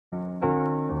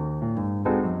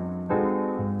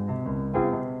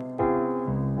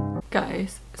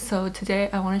Guys, so today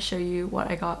I want to show you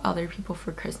what I got other people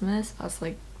for Christmas as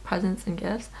like presents and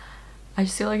gifts. I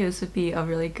just feel like this would be a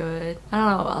really good,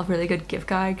 a really good gift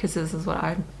guide because this is what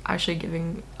I'm actually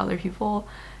giving other people,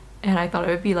 and I thought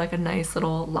it would be like a nice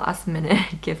little last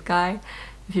minute gift guide.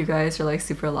 If you guys are like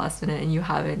super last minute and you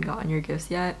haven't gotten your gifts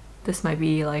yet, this might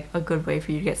be like a good way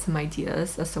for you to get some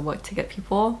ideas as to what to get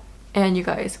people. And you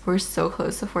guys, we're so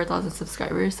close to 4,000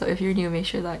 subscribers, so if you're new, make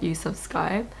sure that you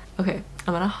subscribe. Okay,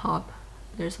 I'm gonna hop.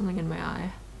 There's something in my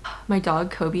eye. My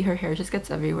dog Kobe, her hair just gets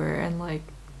everywhere, and like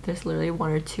there's literally 1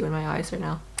 or 2 in my eyes right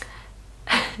now.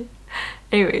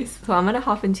 Anyways, so I'm gonna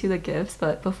hop into the gifts,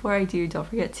 but before I do, don't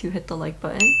forget to hit the like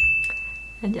button.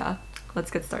 And yeah,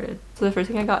 let's get started. So the first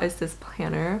thing I got is this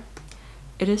planner.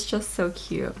 It is just so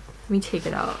cute. Let me take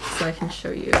it out so I can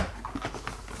show you.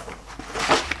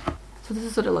 So this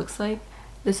is what it looks like.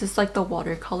 This is like the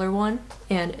watercolor one,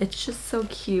 and it's just so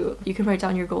cute. You can write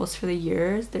down your goals for the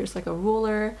years. There's like a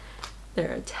ruler,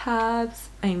 there are tabs,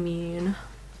 and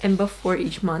before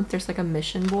each month there's like a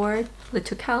mission board,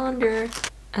 little calendar,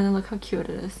 and then look how cute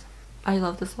it is. I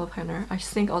love this little planner. I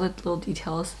just think all the little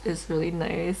details is really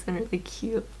nice and really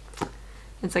cute.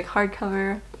 It's like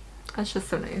hardcover. That's just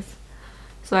so nice.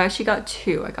 So I actually got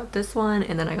 2. I got this one,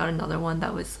 and then I got another one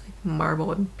that was like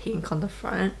marble and pink on the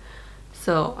front.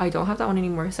 So I don't have that one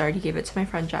anymore because I already gave it to my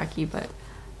friend Jackie, but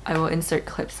I will insert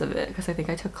clips of it because I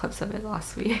think I took clips of it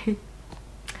last week.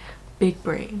 Big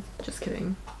brain. Just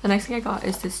kidding. The next thing I got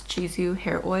is this Gisou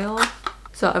hair oil.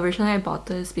 So originally I bought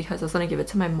this because I was going to give it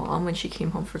to my mom when she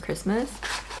came home for Christmas.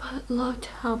 But look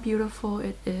how beautiful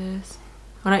it is.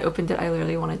 When I opened it, I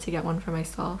literally wanted to get one for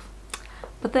myself.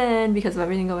 But then, because of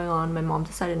everything going on, my mom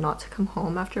decided not to come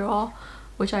home after all,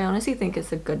 which I honestly think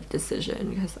is a good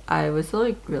decision because I was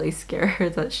like really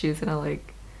scared that she was gonna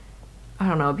like, I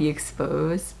don't know, be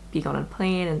exposed, be on a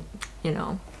plane, and you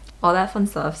know, all that fun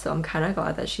stuff. So I'm kind of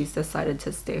glad that she's decided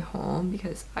to stay home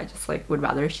because I just like would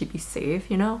rather she be safe,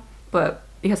 you know. But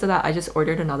because of that, I just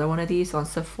ordered another one of these on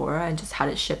Sephora and just had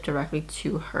it shipped directly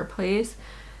to her place.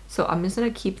 So I'm just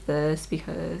gonna keep this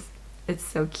because it's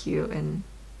so cute, and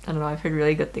I don't know, I've heard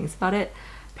really good things about it.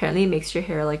 Apparently it makes your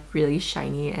hair like really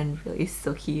shiny and really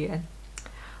silky and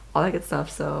all that good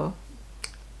stuff, so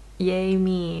yay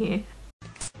me.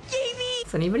 Yay me!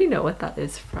 Does anybody know what that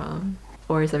is from?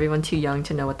 Or is everyone too young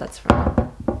to know what that's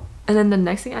from? And then the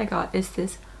next thing I got is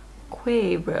this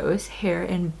OUAI Rose hair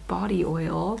and body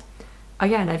oil.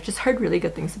 Again, I've just heard really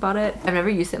good things about it. I've never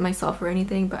used it myself or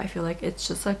anything, but I feel like it's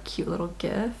just a cute little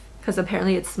gift because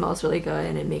apparently it smells really good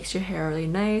and it makes your hair really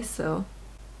nice, so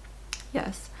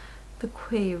yes. The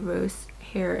OUAI Rose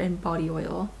hair and body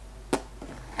oil.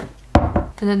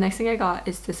 And the next thing I got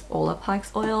is this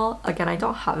Olaplex oil. Again, I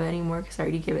don't have it anymore because I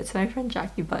already gave it to my friend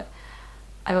Jackie, but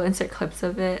I will insert clips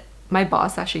of it. My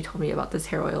boss actually told me about this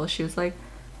hair oil. She was like,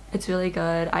 it's really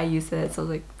good, I use it. So I was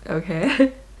like,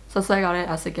 okay. So that's why I got it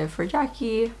as a gift for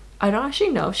Jackie. I don't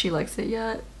actually know if she likes it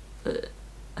yet, but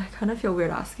I kind of feel weird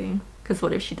asking because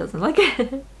what if she doesn't like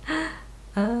it?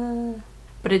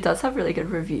 But it does have really good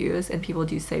reviews and people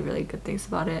do say really good things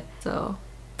about it, so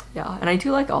yeah. And I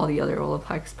do like all the other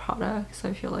Olaplex products, so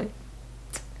I feel like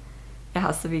it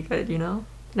has to be good, you know.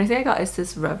 The next thing I got is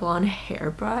this Revlon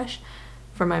hairbrush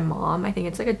for my mom. I think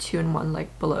it's like a 2-in-1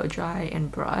 like blow dry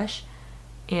and brush,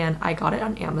 and I got it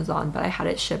on Amazon, but I had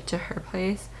it shipped to her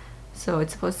place, so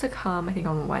it's supposed to come I think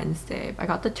on Wednesday. I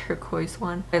got the turquoise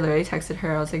one. I literally texted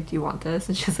her, I was like, do you want this?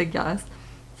 And she's like, yes.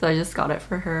 So I just got it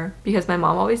for her because my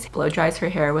mom always blow dries her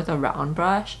hair with a round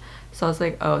brush. So I was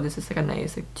like, oh, this is like a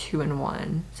nice like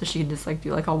 2-in-1. So she can just like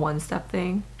do like a one-step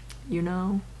thing, you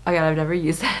know? Again, I've never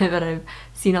used it, but I've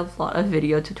seen a lot of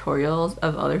video tutorials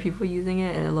of other people using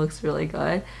it and it looks really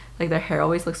good. Like their hair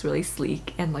always looks really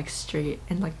sleek and like straight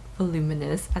and like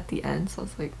voluminous at the end. So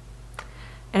it's like,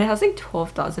 and it has like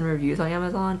 12,000 reviews on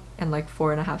Amazon and like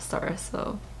 4.5 stars.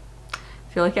 So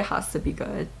I feel like it has to be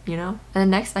good, you know? And then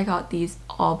next I got these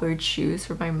Allbirds shoes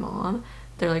for my mom.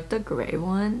 They're like the gray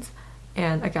ones,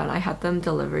 and again I had them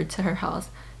delivered to her house.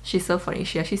 She's so funny,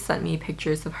 she actually sent me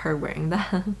pictures of her wearing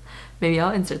them. Maybe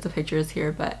I'll insert the pictures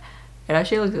here, but it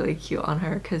actually looked really cute on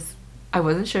her because I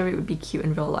wasn't sure if it would be cute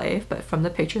in real life, but from the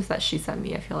pictures that she sent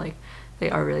me I feel like they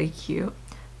are really cute.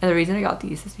 And the reason I got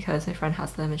these is because my friend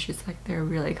has them and she's like, they're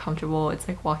really comfortable, it's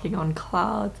like walking on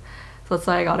clouds. So that's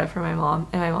why I got it for my mom,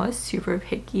 and my mom is super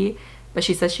picky, but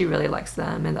she says she really likes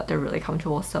them and that they're really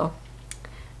comfortable, so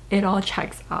it all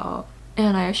checks out.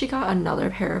 And I actually got another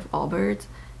pair of Allbirds.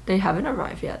 They haven't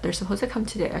arrived yet. They're supposed to come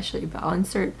today actually, but I'll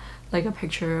insert like a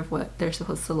picture of what they're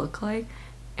supposed to look like.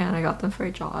 And I got them for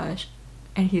Josh,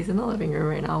 and he's in the living room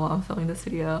right now while I'm filming this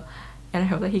video, and I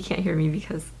hope that he can't hear me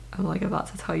because I'm like about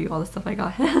to tell you all the stuff I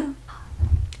got him.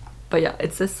 But yeah,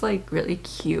 it's this like really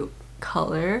cute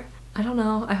color. I don't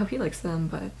know, I hope he likes them,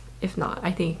 but if not,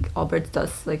 I think Allbirds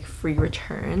does like free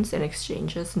returns and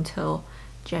exchanges until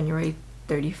January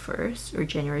 31st or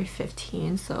January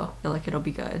 15th, so I feel like it'll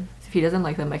be good. If he doesn't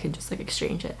like them, I can just like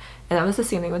exchange it. And that was the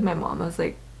same thing with my mom. I was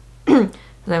like, my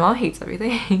mom hates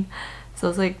everything. So I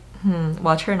was like,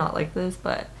 watch her not like this,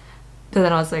 but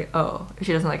then I was like, oh, if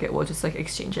she doesn't like it, we'll just like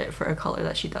exchange it for a color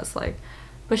that she does like.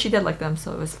 But she did like them,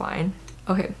 so it was fine.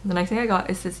 Okay, the next thing I got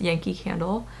is this Yankee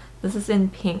candle. This is in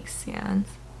pink sands.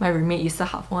 My roommate used to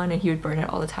have one and he would burn it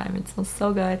all the time. It smells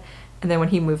so good. And then when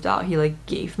he moved out, he like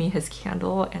gave me his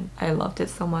candle and I loved it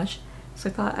so much. So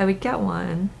I thought I would get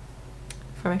one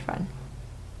for my friend.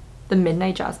 The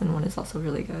Midnight Jasmine one is also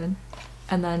really good.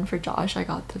 And then for Josh, I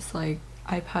got this like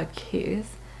iPad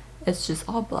case. It's just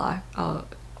all black. I'll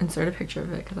insert a picture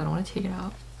of it because I don't want to take it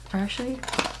out. Or actually,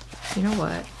 you know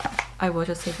what? I will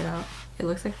just take it out. It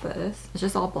looks like this. It's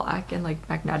just all black and like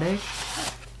magnetic.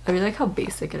 I really like how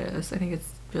basic it is. I think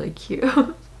it's really cute.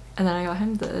 And then I got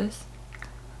him this.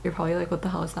 You're probably like, what the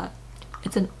hell is that?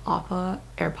 It's an Appa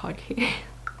AirPod case.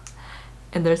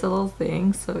 And there's a little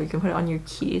thing so you can put it on your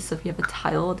key, so if you have a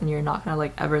tile then you're not gonna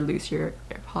like ever lose your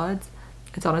AirPods.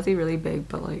 It's honestly really big,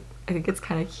 but like I think it's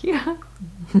kind of cute.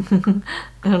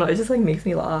 I don't know, it just like makes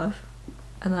me laugh.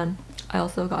 And then I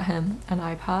also got him an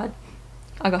iPad.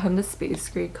 I got him the space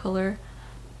gray color,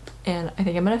 and I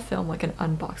think I'm gonna film like an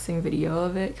unboxing video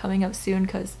of it coming up soon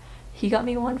because he got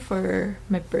me one for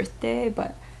my birthday,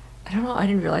 but I don't know, I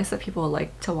didn't realize that people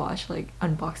like to watch like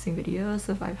unboxing videos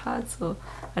of iPads, so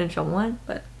I didn't film one,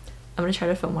 but I'm gonna try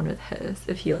to film one with his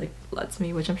if he like lets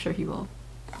me, which I'm sure he will.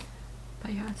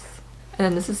 But yes. And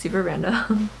then this is super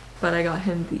random, but I got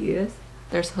him these.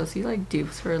 They're supposed to be like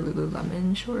dupes for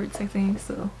Lululemon shorts, I think,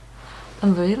 so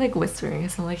I'm literally like whispering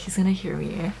because I'm like, he's gonna hear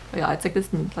me. But yeah, it's like this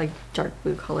like dark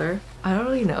blue color. I don't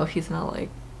really know if he's gonna like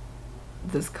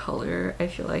this color. I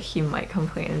feel like he might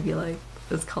complain and be like,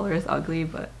 this color is ugly,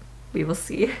 but we will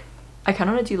see. I kind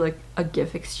of want to do like a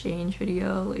gift exchange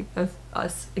video, like of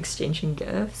us exchanging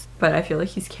gifts, but I feel like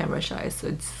he's camera shy, so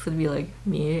it's gonna be like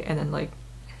me and then like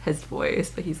his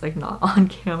voice, but he's like not on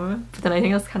camera. But then I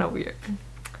think that's kind of weird,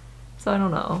 so I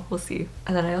don't know, we'll see.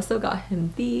 And then I also got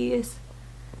him these.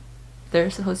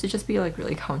 They're supposed to just be like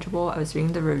really comfortable. I was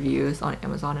reading the reviews on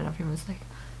Amazon and everyone was like,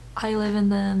 I live in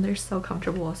them, they're so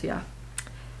comfortable. So yeah,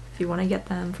 if you want to get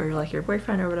them for like your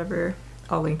boyfriend or whatever,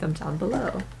 I'll link them down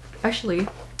below. Actually,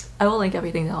 I will link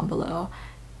everything down below,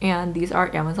 and these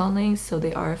are Amazon links, so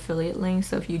they are affiliate links,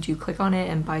 so if you do click on it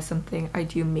and buy something, I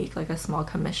do make like a small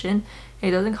commission.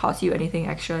 It doesn't cost you anything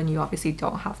extra and you obviously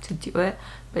don't have to do it,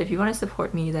 but if you want to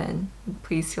support me, then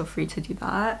please feel free to do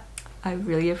that. I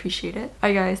really appreciate it.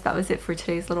 Alright guys, that was it for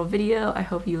today's little video. I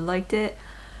hope you liked it.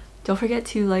 Don't forget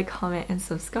to like, comment, and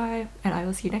subscribe, and I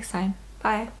will see you next time.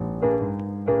 Bye!